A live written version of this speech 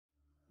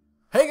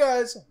Hey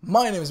guys,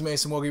 my name is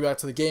Mason, welcome back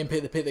to the Game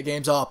Pit, the pit that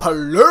games are played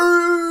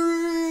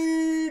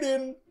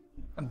in.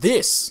 And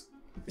this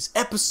is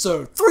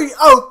episode 30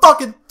 of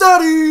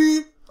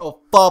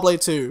Fable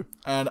 2.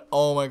 And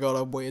oh my god,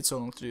 I've waited so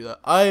long to do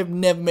that. I've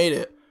never made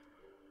it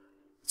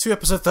to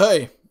episode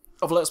 30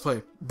 of Let's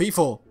Play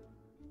before.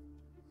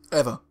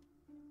 Ever.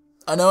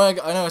 I know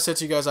I said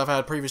to you guys I've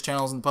had previous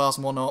channels in the past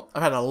and whatnot.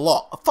 I've had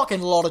a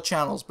fucking lot of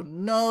channels, but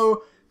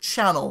no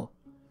channel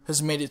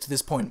has made it to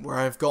this point where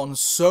I've gotten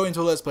so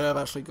into a Let's Play I've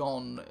actually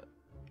gone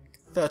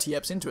 30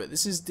 eps into it.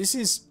 This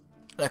is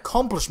an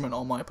accomplishment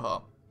on my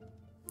part.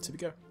 So here we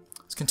go.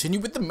 Let's continue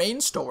with the main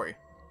story.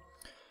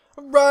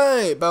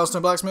 Alright,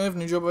 Battlestone Blacksmith,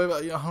 new job.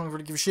 I don't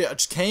really give a shit. I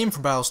just came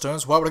from Battlestone,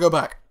 so why would I go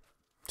back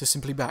to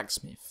simply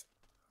Blacksmith?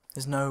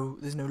 There's no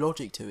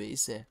logic to it,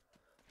 is there?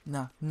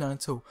 No, none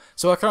at all.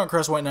 So our current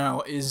quest right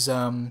now is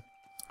I don't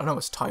know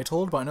what's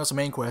titled, but I know it's a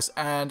main quest,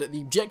 and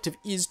the objective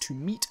is to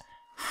meet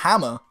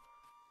Hammer,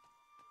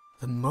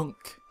 the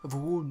monk of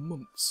all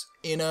monks,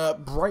 in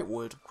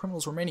Brightwood.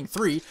 Criminals remaining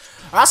 3.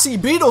 I see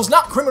beetles,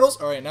 not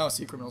criminals. Alright, now I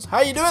see criminals.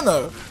 How you doing,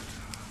 though?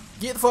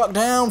 Get the fuck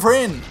down,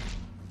 friend.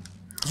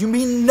 You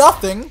mean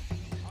nothing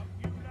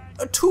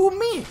to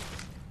me.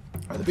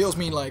 Alright, the beetles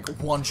mean like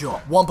one shot,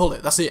 one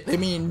bullet. That's it. They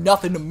mean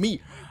nothing to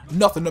me.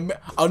 Nothing to me.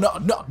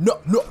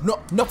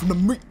 Nothing to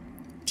me.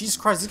 Jesus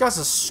Christ, these guys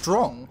are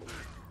strong.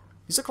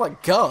 These look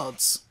like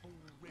guards.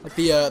 Like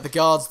the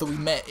guards that we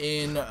met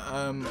in,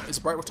 is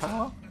it Brightwood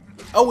Tower?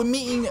 Oh, we're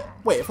meeting...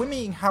 Wait, if we're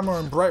meeting Hammer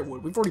and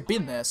Brightwood, we've already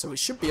been there, so we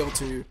should be able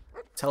to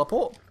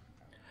teleport.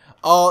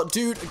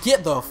 Dude,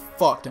 get the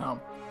fuck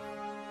down.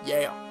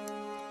 Yeah.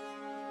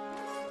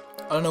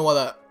 I don't know why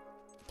that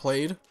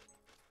played.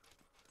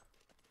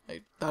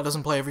 Like, that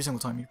doesn't play every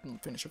single time you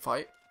finish a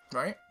fight,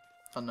 right?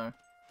 I don't know.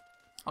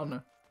 I don't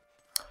know.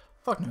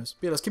 Fuck knows.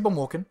 But yeah, let's keep on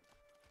walking.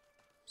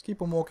 Let's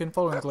keep on walking,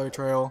 following the glow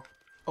trail.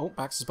 Oh,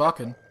 Max is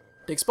barking.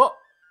 Dig spot.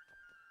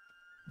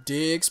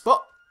 Dig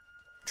spot.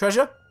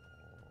 Treasure.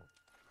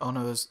 Oh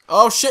no, there's...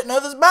 Oh shit, no,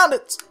 there's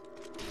bandits!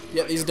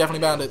 Yeah, these are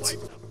definitely bandits.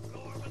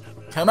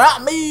 Come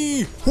at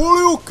me!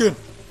 Holy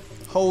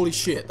Holy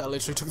shit, that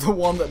literally took the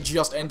one that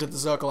just entered the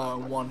circle out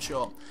in one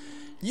shot.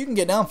 You can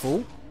get down,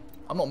 fool.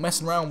 I'm not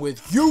messing around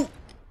with you!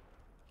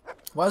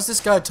 Why is this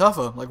guy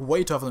tougher? Like,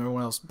 way tougher than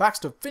everyone else.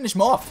 Baxter, finish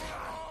him off!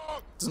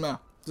 Doesn't matter.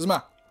 Doesn't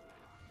matter.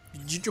 You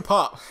did your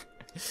part.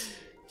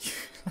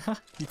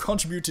 You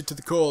contributed to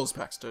the cause,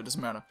 Baxter. Doesn't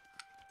matter.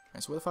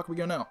 Okay, so where the fuck are we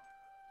going now?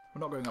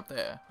 We're not going up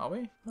there, are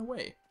we? No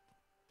way.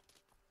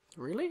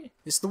 Really?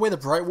 This is the way to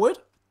Brightwood?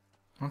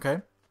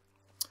 Okay.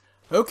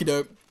 Okie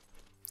doke.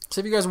 So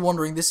if you guys are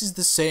wondering, this is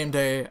the same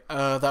day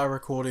that I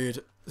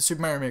recorded the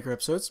Super Mario Maker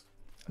episodes.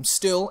 I'm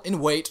still in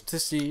wait to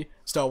see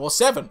Star Wars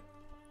 7.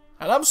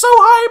 And I'm so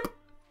hype!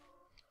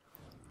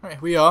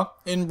 Alright, we are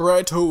in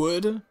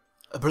Brightwood.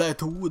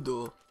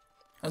 Brightwood.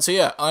 And so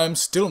yeah, I'm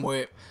still in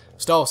wait.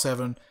 Star Wars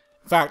 7.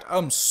 In fact,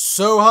 I'm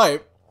so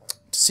hyped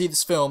to see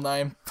this film that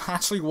I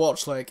actually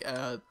watched like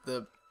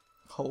the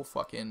whole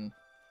fucking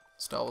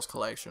Star Wars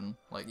collection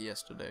like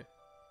yesterday.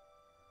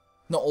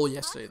 Not all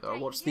yesterday though. I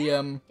watched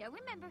the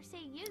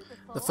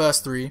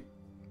first 3.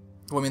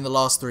 Well, I mean the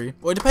last 3.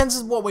 Well, it depends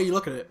on what way you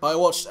look at it. But I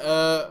watched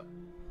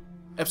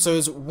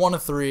episodes 1 to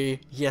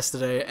 3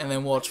 yesterday, and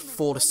then watched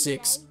 4 to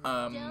 6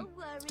 the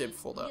day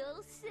before that.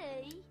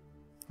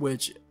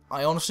 Which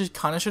I honestly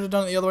kind of should have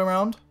done it the other way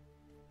around,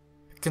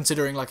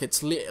 considering like it's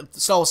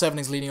Star Wars 7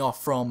 is leading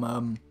off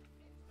from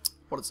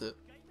what is it?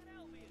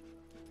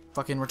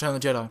 Fucking Return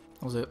of the Jedi.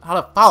 What was it?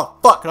 How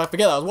fuck could I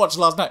forget that? I was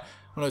watching last night.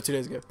 Oh no, 2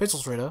 days ago. Pistol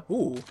Trader.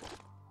 Ooh.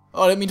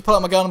 Oh, I didn't mean to pull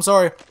out my gun. I'm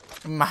sorry.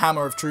 My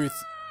hammer of truth.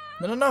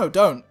 No,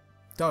 don't.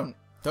 Don't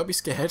be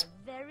scared.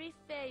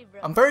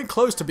 I'm very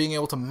close to being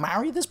able to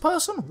marry this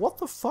person. What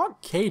the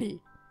fuck? Katie.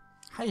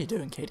 How you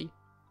doing, Katie?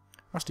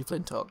 Rusty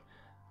Flintock.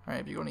 Alright,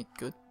 have you got any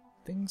good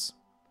things?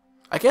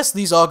 I guess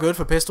these are good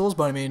for pistols,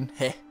 but I mean,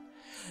 heh.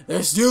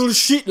 They're still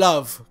shit,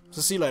 love.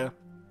 So see you later.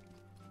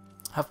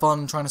 Have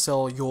fun trying to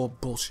sell your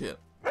bullshit.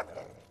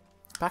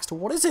 Baxter,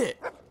 what is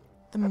it?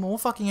 There are more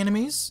fucking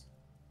enemies?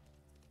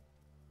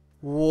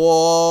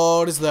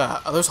 What is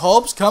that? Are those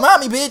hobs? Come at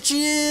me,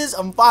 bitches!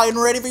 I'm fighting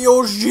ready for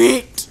your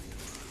shit!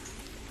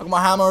 I got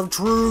my hammer of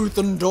truth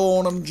and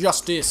dawn of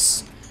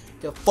justice.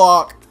 Get the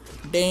fuck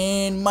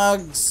Dan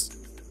mugs.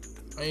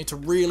 I need to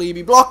really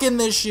be blocking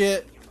this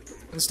shit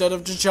instead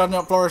of just shouting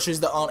out flourishes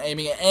that aren't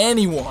aiming at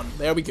anyone.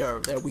 There we go.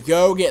 There we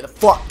go. Get the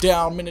fuck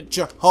down,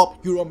 miniature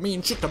hop. You don't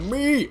mean shit to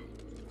me.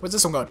 Where's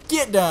this one going?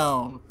 Get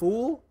down,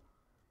 fool.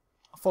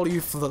 I'll follow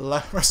you for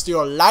the rest of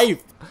your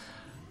life.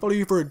 Follow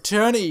you for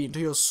eternity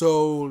until your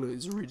soul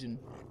is ridden.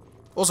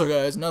 Also,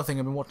 guys, another thing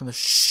I've been watching the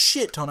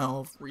shit ton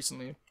of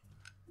recently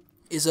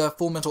is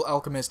Full Metal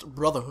Alchemist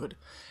Brotherhood.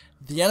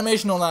 The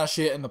animation on that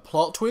shit and the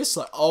plot twist,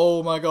 like,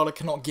 oh my god, I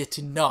cannot get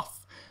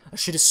enough. That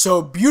shit is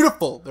so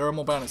beautiful. There are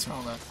more bandits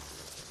around there.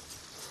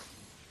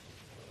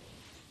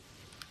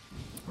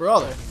 Where are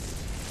they?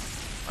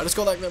 I just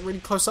got like that really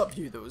close up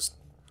view that was...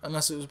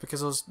 Unless it was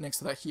because I was next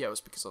to that. Yeah, it was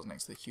because I was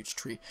next to the huge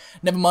tree.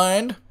 Never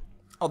mind.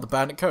 Oh, the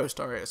Bandit Coast.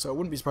 Alright, so I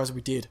wouldn't be surprised if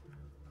we did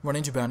run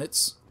into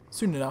bandits.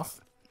 Soon enough.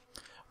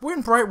 We're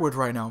in Brightwood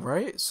right now,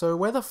 right? So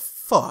where the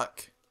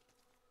fuck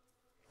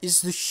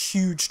is the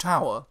huge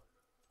tower?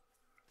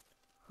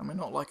 Am I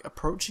not, like,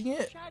 approaching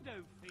it?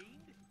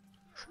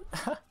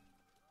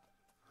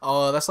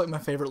 Oh, that's like my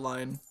favourite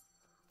line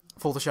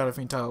for the Shadow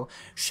Fiend title.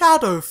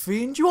 Shadow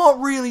Fiend, you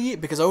aren't really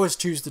it, because I always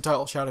choose the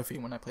title Shadow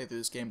Fiend when I play through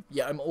this game.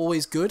 Yeah, I'm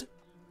always good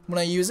when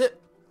I use it.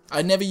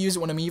 I never use it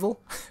when I'm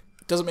evil.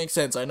 It doesn't make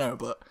sense, I know,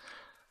 but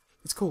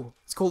it's cool.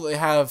 It's cool that they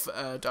have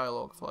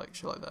dialogue for like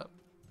shit like that.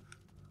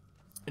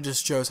 It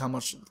just shows how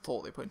much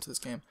thought they put into this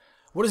game.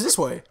 What is this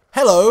way?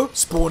 Hello,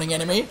 spawning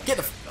enemy. Get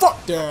the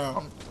fuck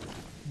down.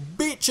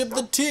 Bitch of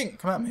the tink.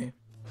 Come at me.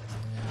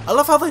 I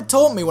love how they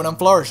taunt me when I'm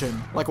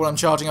flourishing. Like when I'm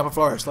charging up a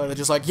flourish. Like they're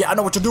just like, yeah, I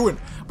know what you're doing.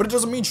 But it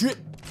doesn't mean shit.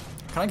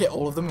 Can I get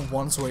all of them in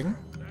one swing?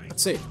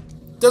 Let's see.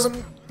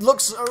 Doesn't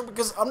look so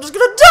because I'm just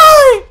gonna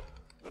die!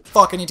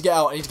 Fuck, I need to get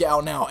out. I need to get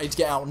out now. I need to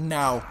get out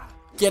now.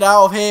 Get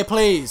out of here,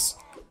 please.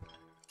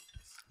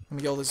 Let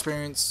me get all the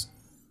experience.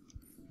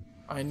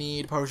 I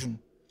need a potion.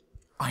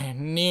 I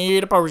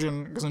need a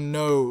potion because I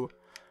know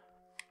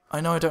I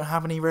don't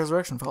have any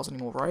resurrection files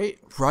anymore, right?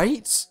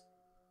 Right?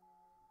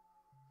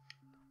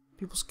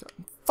 People's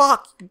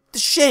fuck the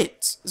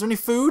shit. Is there any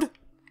food?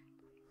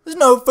 There's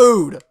no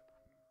food.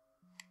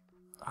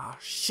 Ah,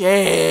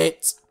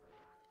 shit.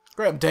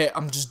 Great, I'm dead.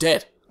 I'm just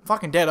dead. I'm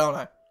fucking dead, aren't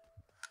I?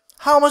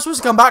 How am I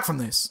supposed to come back from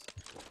this?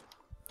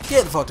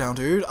 Get the fuck down,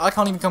 dude. I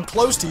can't even come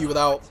close to you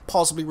without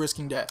possibly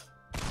risking death.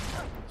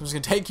 I'm just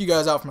gonna take you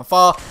guys out from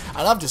afar,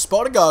 and I've just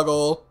spotted a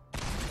gargoyle.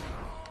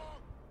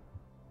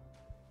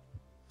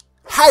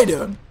 How you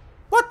doing?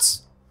 What?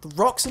 The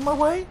rock's in my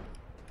way?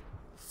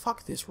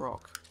 Fuck this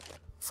rock.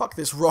 Fuck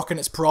this rock and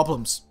its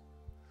problems.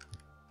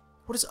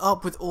 What is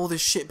up with all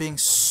this shit being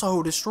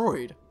so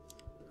destroyed?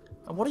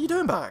 And what are you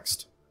doing,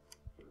 Baxt?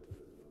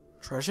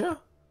 Treasure?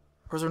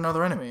 Or is there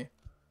another enemy?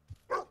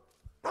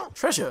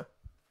 Treasure!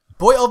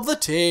 Boy of the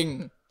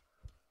ting!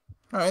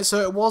 Alright, so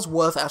it was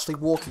worth actually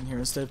walking here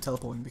instead of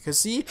teleporting. Because,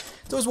 see,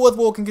 it's always worth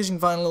walking because you can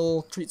find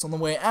little treats on the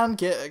way and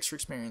get extra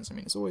experience. I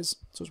mean, it's always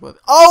worth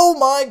it. Oh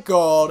my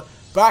god!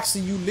 Baxter,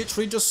 you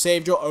literally just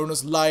saved your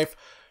owner's life.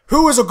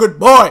 Who is a good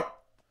boy?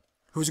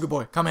 Who's a good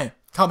boy? Come here.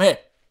 Come here.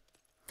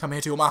 Come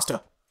here to your master.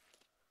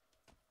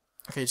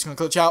 Okay, just gonna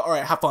glitch out.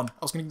 Alright, have fun. I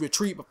was gonna give you a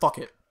treat, but fuck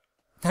it.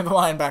 Never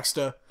mind,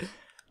 Baxter.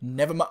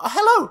 Never mind.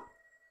 Hello!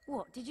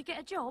 What, did you get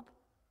a job?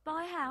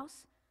 Buy a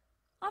house?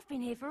 I've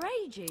been here for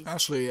ages.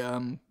 Actually,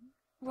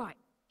 Right,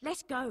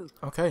 let's go.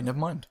 okay, never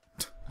mind.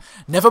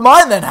 Never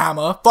mind then,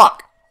 Hammer!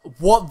 Fuck!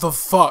 What the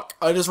fuck?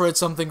 I just read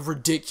something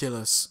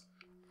ridiculous.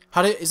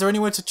 Is there any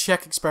way to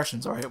check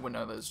expressions? Alright, well,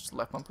 no, there's just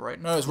left bumper,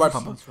 right? No, it's right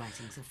bumper.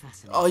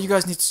 Oh, you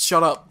guys need to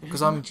shut up,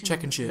 because I'm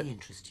checking shit.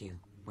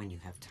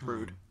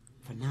 Rude.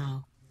 For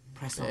now,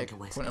 press on to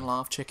Point and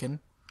laugh,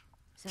 chicken.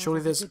 Sounds Surely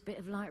like there's a good bit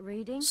of light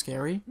reading.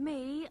 scary.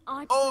 Me,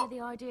 I Oh, prefer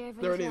the idea of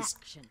there it is.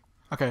 interaction.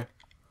 Okay,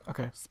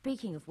 okay.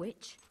 Speaking of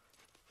which,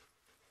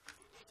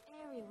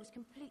 the area was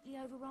completely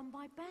overrun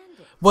by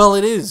bandits. Well,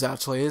 it is,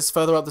 actually. It's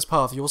further up this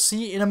path. You'll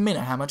see in a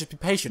minute, Hammer. Just be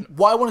patient.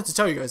 What I wanted to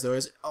tell you guys, though,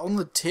 is on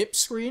the tip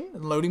screen, the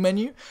loading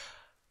menu,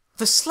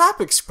 the slap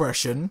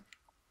expression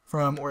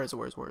from, where is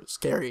it?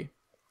 Scary,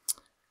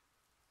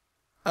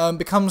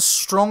 becomes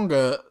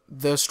stronger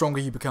the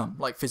stronger you become,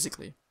 like,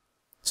 physically.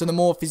 So the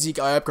more physique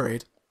I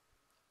upgrade,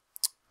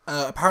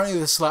 apparently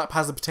the slap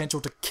has the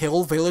potential to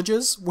kill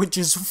villagers, which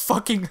is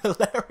fucking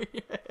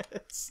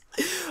hilarious.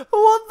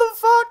 What the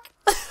fuck?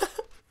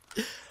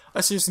 I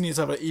seriously need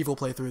to have an evil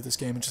playthrough of this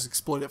game and just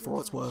exploit it for all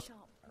it's worth.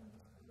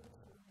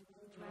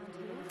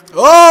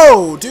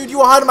 Oh! Dude, you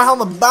were hiding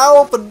behind the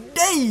barrel for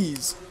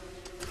days!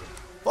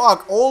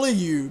 Fuck all of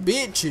you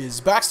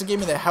bitches. Baxter gave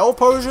me the health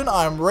potion.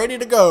 I'm ready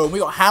to go. We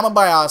got Hammer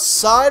by our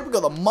side. We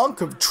got the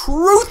Monk of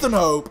Truth and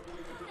Hope.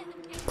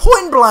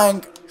 Point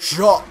blank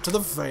shot to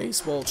the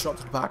face. Well, shot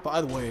to the back, but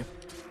either way.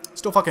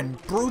 Still fucking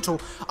brutal.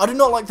 I do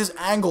not like this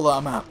angle that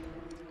I'm at.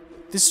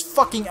 This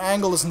fucking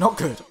angle is not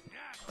good.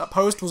 That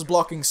post was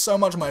blocking so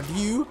much of my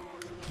view.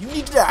 You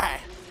need to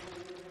die.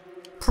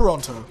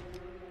 Pronto.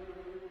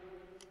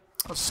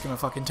 I was just gonna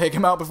fucking take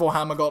him out before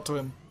Hammer got to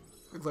him.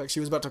 Looked like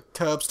she was about to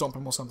curb stomp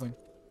him or something.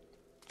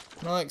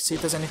 Can I, like, see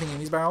if there's anything in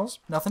these barrels?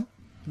 Nothing?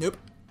 Nope.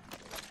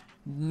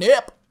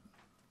 Nope.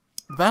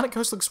 The Bandit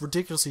Coast looks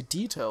ridiculously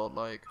detailed,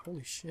 like,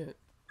 holy shit.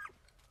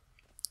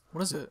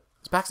 What is it?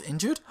 Is Baxter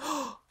injured?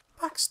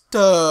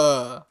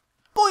 Baxter!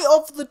 Boy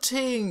of the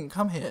ting!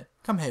 Come here.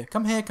 Come here.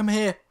 Come here. Come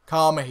here.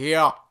 Come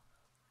here.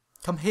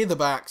 Come here, the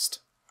Baxt.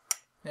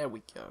 There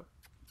we go.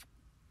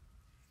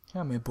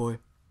 Come here, boy.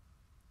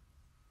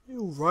 You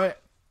alright?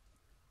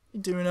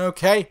 You doing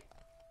okay?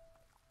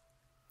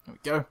 There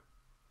we go.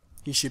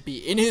 He should be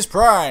in his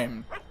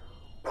prime.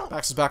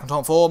 Baxter's back on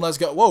top form. Let's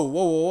go. Whoa,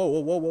 whoa, whoa, whoa,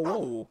 whoa, whoa,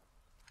 whoa.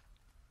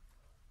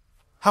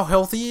 How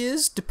healthy he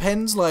is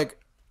depends, like,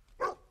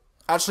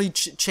 actually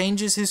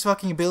changes his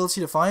fucking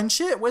ability to find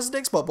shit. Where's the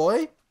dig spot,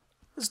 boy?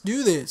 Let's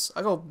do this.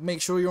 I gotta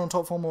make sure you're on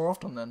top form more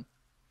often then.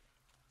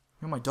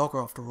 You're my dogger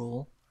after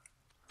all.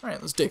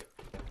 Alright, let's dig.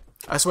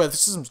 I swear,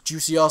 this is some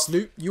juicy ass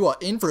loot. You are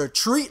in for a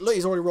treat. Look,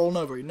 he's already rolling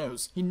over. He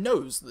knows. He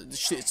knows that this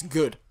shit's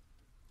good.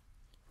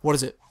 What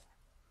is it?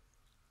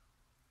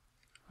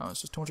 Oh,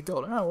 it's just 200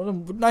 gold. Oh, well,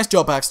 nice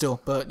job back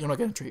still, but you're not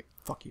getting a treat.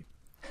 Fuck you.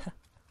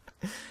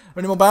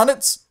 Any more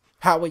bandits?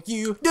 How are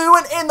you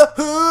doing in the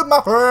hood,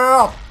 my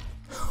friend?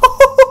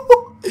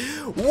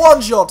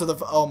 One shot to the...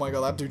 Oh my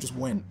god, that dude just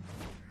went.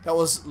 That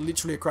was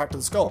literally a crack to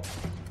the skull.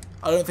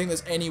 I don't think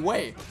there's any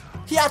way.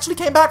 He actually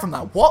came back from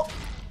that. What?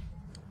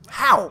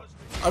 How?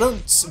 I don't...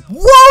 Whoa,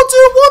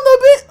 dude, what the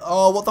bit?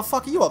 Oh, what the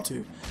fuck are you up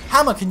to?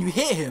 Hammer, can you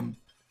hit him?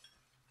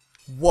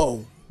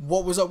 Whoa.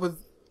 What was up with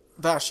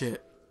that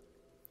shit?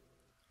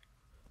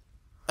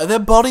 Are there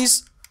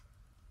bodies?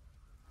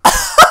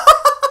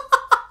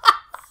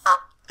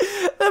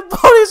 Their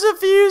bodies are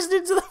fused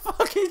into the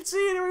fucking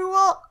scenery,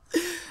 what?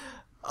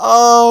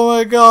 Oh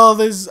my god,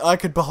 this... I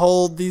could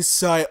behold this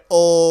sight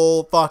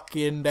all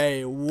fucking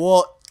day.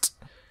 What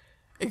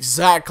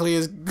exactly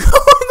is going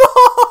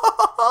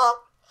on?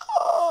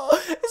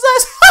 Is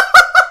that...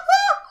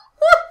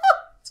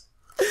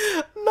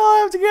 No, I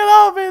have to get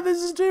out of here.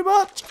 This is too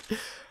much.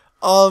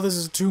 Oh, this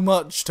is too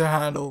much to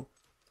handle.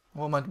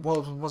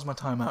 What's my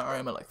time at? Alright,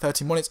 I'm at like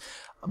 13 minutes.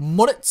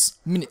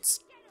 Minutes.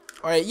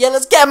 Alright, yeah,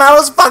 let's get him out.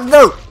 Let's fucking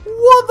go.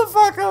 What the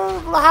fuck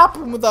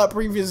happened with that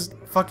previous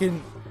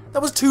fucking...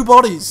 That was 2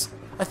 bodies.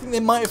 I think they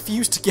might have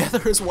fused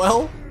together as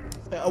well.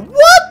 What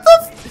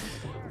the...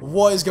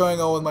 What is going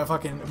on with my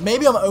fucking...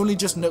 Maybe I'm only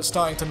just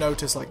starting to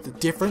notice like the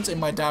difference in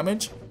my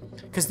damage.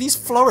 Because these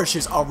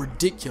flourishes are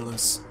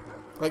ridiculous.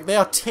 Like, they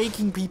are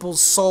taking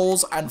people's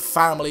souls and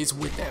families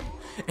with them.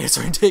 It's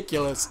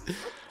ridiculous.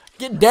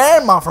 Get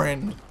down, my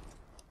friend.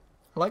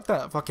 I like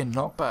that fucking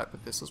knockback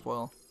with this as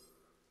well.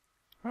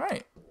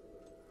 Alright.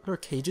 There are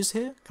cages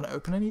here. Can I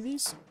open any of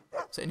these?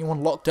 Is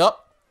anyone locked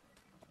up?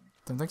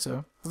 Don't think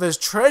so. But there's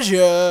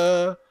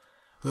treasure.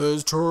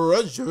 There's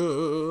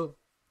treasure.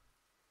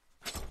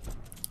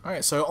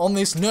 Alright, so on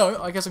this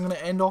note, I guess I'm going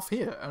to end off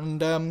here.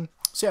 And,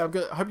 so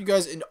yeah, I hope you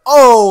guys...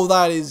 Oh,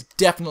 that is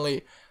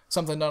definitely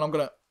something that I'm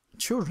going to...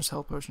 Children's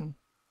health potion.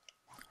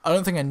 I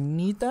don't think I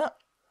need that.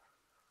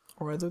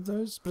 Or either of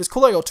those. But it's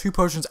cool that I got 2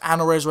 potions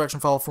and a resurrection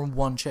file from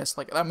 1 chest.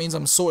 Like, that means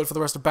I'm sorted for the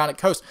rest of Bandit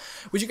Coast.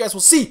 Which you guys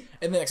will see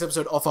in the next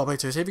episode of Fable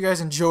 2. So if you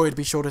guys enjoyed,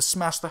 be sure to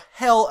smash the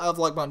hell out of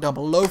the like button down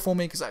below for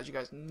me. Because as you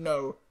guys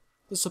know,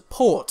 the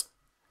support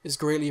is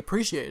greatly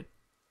appreciated.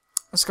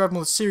 And subscribe to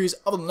the series.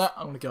 Other than that,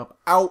 I'm going to get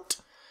out.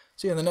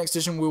 So yeah, in the next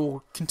edition, we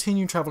will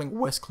continue traveling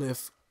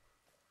Westcliff.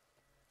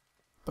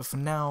 But for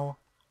now,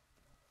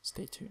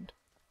 stay tuned.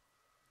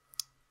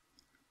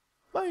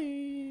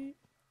 Bye!